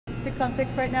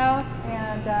6-on-6 right now,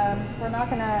 and we're not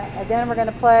gonna, again, we're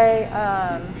gonna play,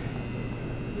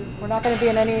 we're not gonna be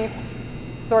in any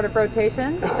sort of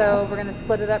rotation, so we're gonna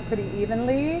split it up pretty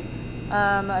evenly.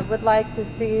 I would like to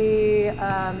see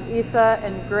Issa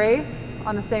and Grace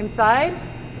on the same side,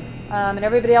 and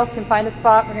everybody else can find a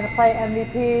spot. We're gonna play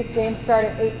MVP, games start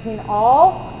at 18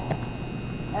 all.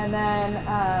 And then,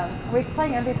 are we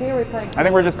playing MVP or are we playing? I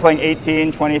think we're just playing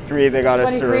 18, 23, they got to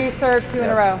serve. 23 serve, 2 in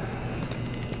a row.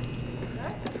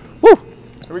 Woo!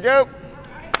 Here we go.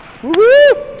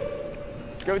 Woo-woo!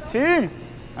 Let's go team.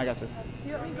 I got this.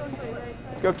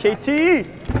 Let's go KT.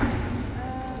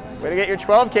 Way to get your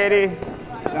 12, Katie.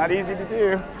 It's not easy to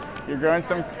do. You're growing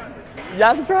some,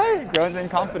 yeah, that's right. Growing some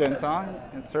confidence, huh?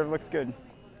 And serve looks good.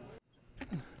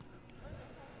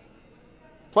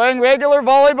 Playing regular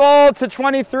volleyball to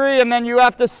 23, and then you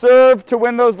have to serve to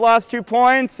win those last 2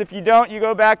 points. If you don't, you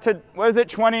go back to, what is it,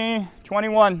 20,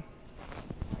 21.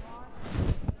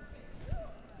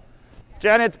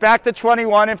 Jen, it's back to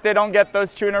 21 if they don't get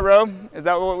those 2 in a row. Is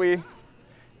that what we,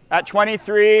 at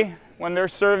 23, when they're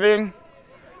serving,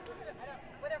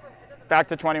 back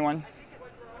to 21.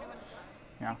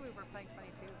 Yeah.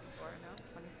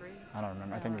 I don't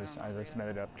remember. I think it was, I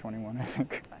submitted up 21, I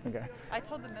think. Okay. I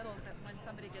told the middle that when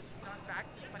somebody gets knocked back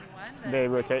to 21, they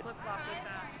rotate. Flip-flop with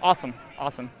that. Awesome,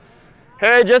 awesome.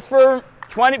 Hey, just for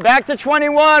 20, back to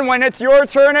 21, when it's your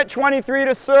turn at 23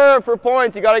 to serve for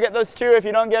points, you got to get those 2. If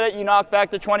you don't get it, you knock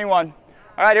back to 21.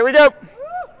 All right, here we go.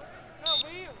 No,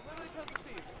 we literally press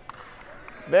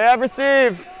receive. They have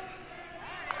receive.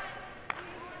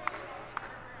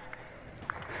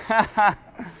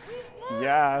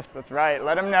 Yes, that's right.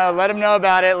 Let them know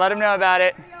about it. Let them know about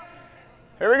it.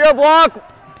 Here we go, block.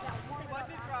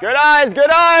 Good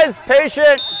eyes,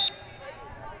 patient.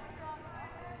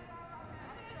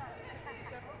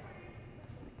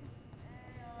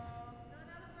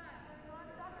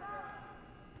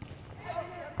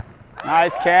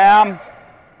 Nice, Cam.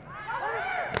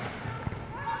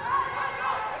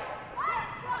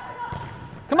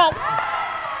 Come on.